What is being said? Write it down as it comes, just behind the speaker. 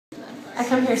I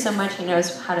come here so much, he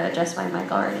knows how to adjust my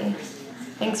mic already.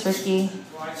 Thanks, Ricky.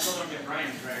 Well, I still don't get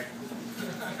Brian's right.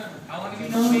 How long have you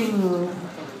known me? Ooh,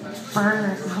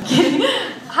 burn. I'm kidding.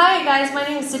 Hi, guys. My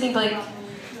name is Sydney Blake.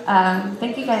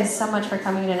 Thank you guys so much for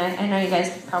coming tonight. I know you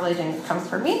guys probably didn't come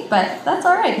for me, but that's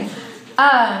all right.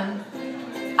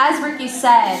 As Ricky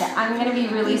said, I'm going to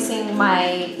be releasing my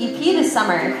EP this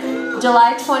summer.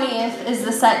 July 20th is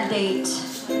the set date.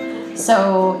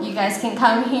 So you guys can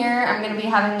come here. I'm going to be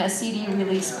having a CD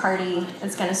release party.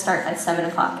 It's going to start at 7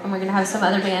 o'clock. And we're going to have some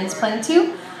other bands playing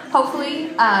too, hopefully.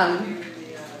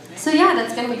 So yeah,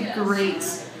 that's going to be great.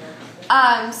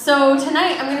 So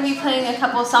tonight I'm going to be playing a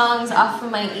couple songs off of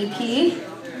my EP.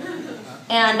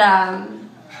 And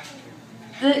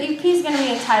the EP is going to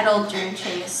be entitled Dream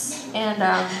Chase. And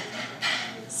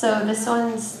so this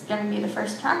one's going to be the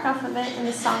first track off of it. And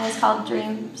this song is called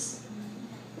Dreams.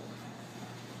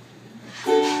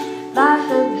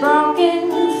 Like a broken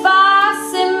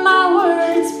faucet, my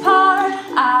words pour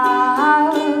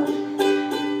out.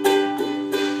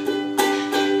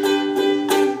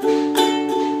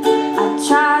 I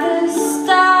try to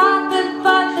stop it,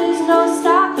 but there's no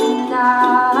stopping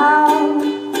now.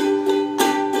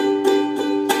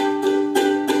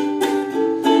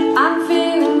 I'm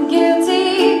feeling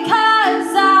guilty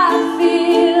 'cause I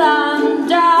feel I'm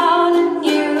drowning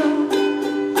you.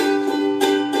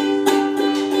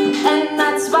 And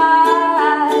that's why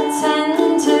I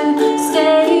tend to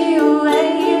stay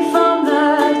away from the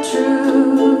truth.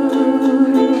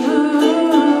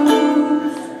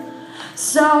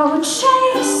 So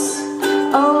chase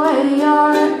away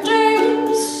your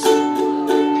dreams.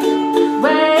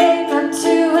 Wake up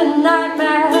to a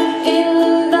nightmare in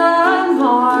the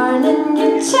morning. You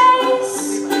chase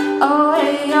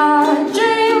away your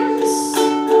dreams.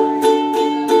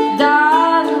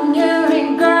 Darling, you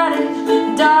regret it.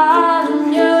 Darling,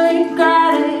 you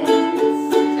regret it.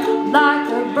 Like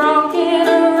a broken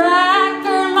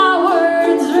record, my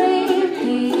words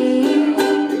repeat.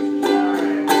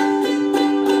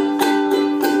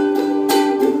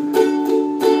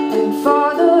 And for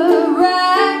the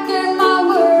record, my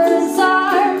words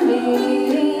are me.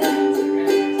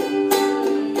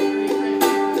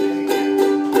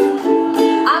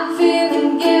 I'm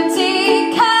feeling guilty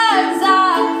 'cause I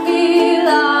feel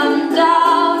I'm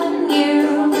down on you.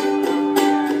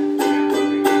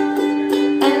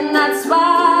 And that's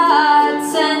why I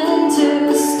tend to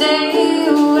stay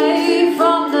away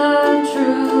from the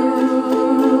truth.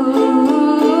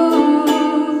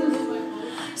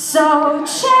 So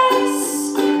chase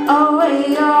away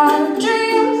your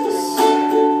dreams.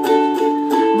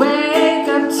 Wake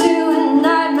up to a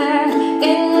nightmare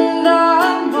in the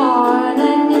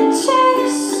morning. You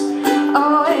chase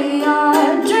away your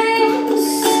dreams.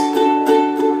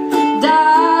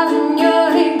 Darling, you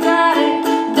regret it.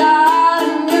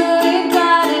 Darling, you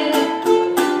regret it.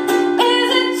 Is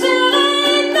it too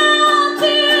late now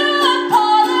to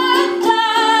apologize?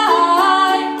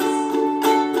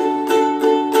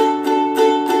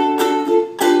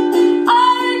 I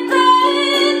regret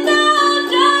it now,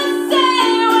 just say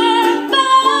we're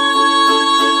fine.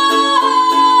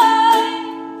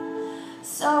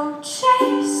 So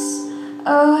chase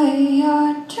away your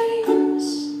dreams.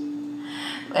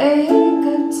 Wake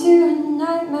up to a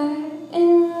nightmare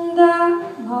in the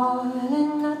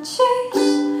morning. I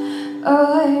chase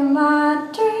away my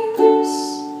dreams.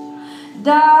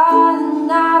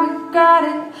 Darling, I regret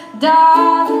it.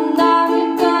 Darling, I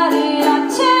regret it. I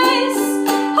chase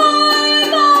away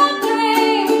my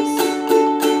dreams.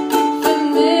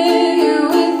 Familiar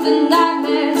with the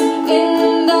nightmares in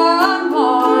the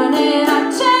morning. I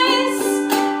chase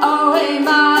away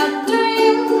my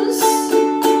dreams.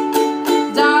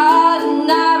 Darling,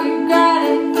 I regret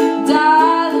it.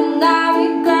 Darling, I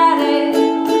regret it.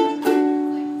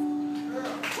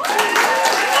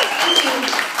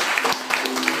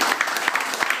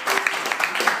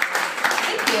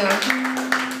 Thank you.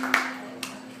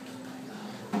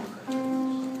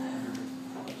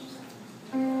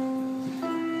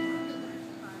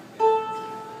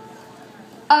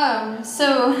 So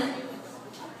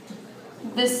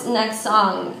this next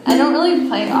song, I don't really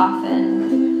play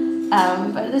often,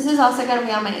 but this is also going to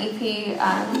be on my EP.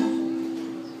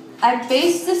 I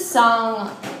based this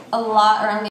song a lot around the